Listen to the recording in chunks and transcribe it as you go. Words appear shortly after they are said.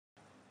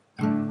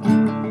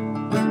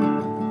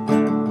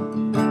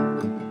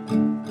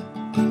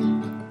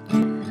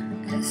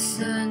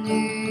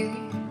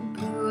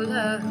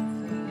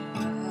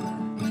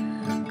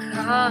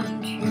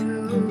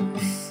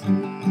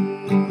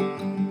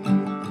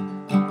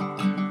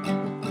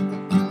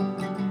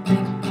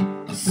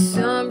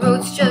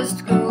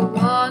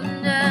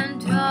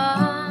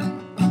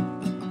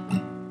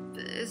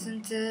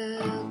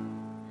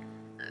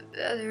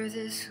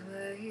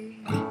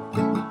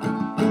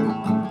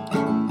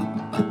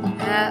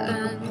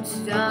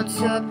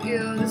bounce up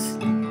your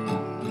sleeve.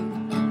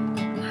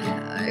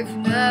 I've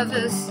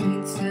never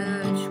seen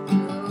such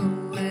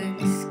glowing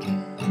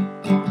skin.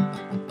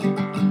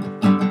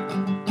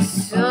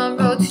 Some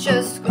roads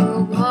just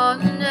go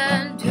on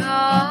and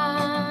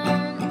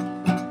on,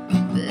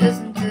 but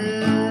isn't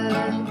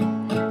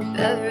it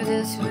better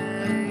this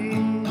way?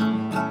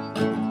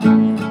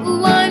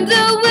 Wind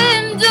the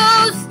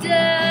windows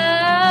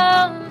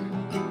down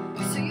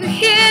so you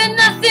hear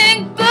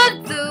nothing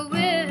but the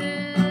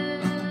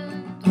wind.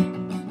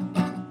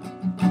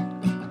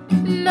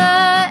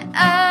 My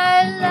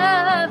I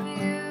love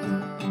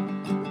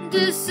you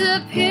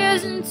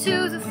disappears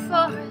into the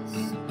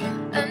forest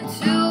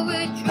until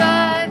we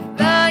drive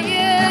by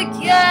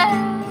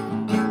again.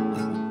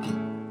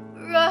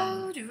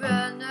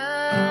 Roadrunner,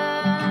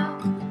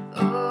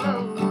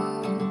 oh,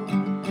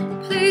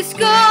 please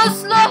go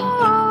slow.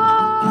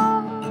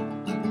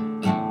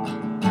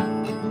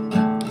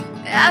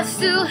 I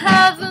still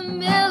have a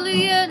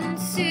million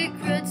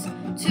secrets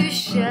to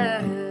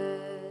share.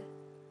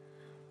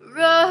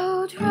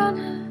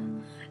 Roadrunner,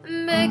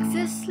 make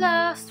this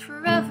last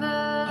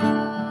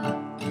forever.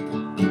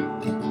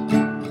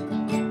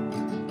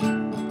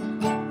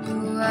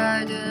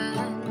 Wide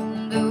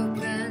and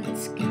open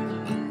sky,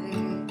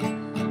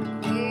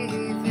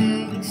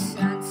 weaving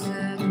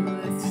sunset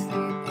with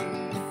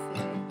sleepy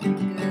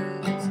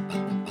fingers.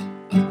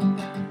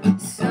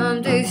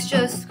 Some days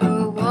just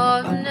go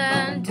on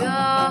and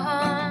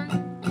on,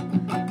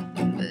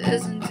 but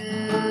isn't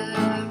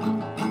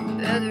it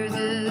better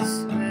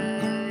this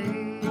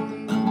way?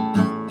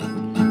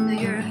 Now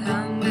you're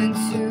humming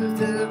to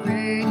the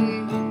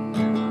radio.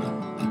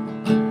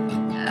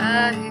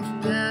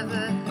 I've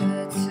never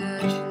heard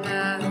such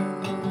loud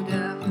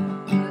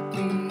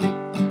heartbeat.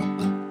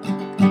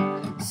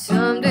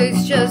 Some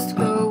days just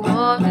go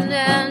on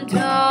and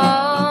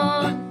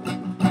on,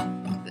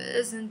 but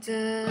isn't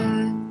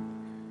it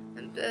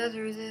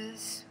better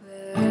this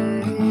way?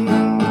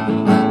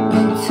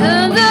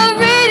 Turn the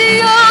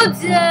radio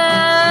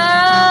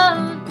down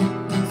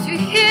so you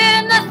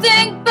hear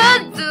nothing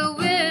but the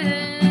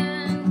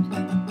wind.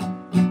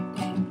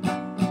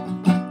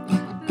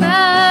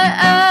 My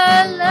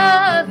I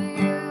love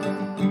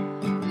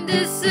you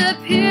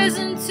disappears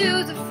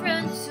into the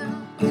friend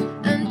zone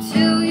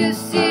until you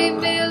see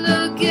me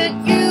look at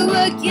you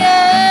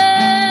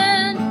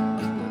again.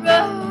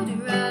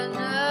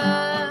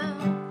 Roadrunner,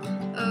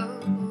 oh,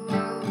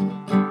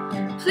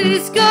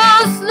 please go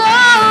slow.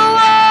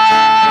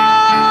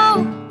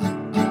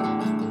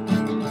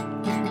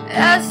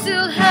 I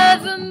still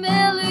have a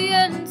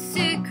million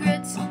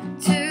secrets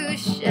to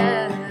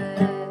share.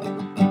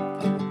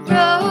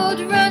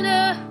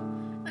 Roadrunner,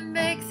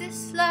 make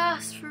this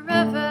last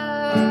forever.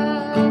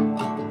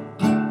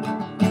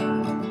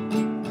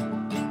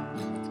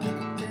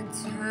 The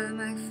time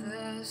I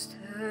first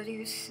heard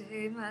you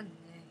say my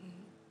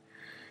name,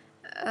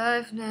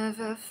 I've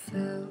never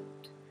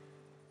felt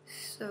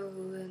so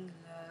in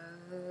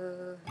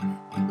love.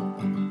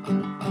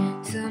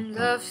 Some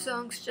love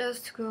songs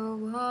just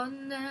go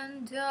on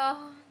and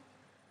on,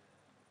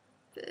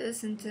 but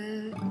isn't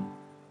it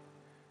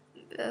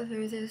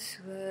better this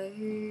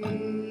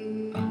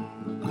way?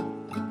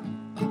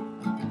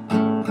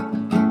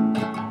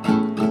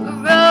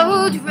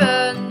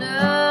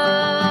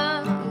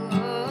 Roadrunner,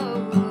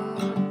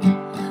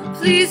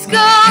 please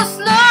go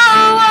slow.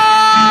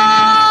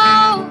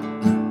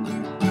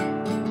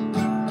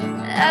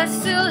 I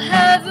still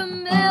have a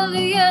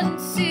million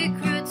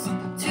secrets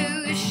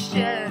to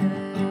share.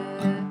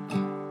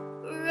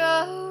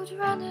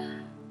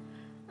 Roadrunner,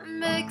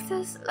 make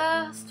this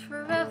last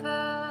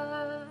forever.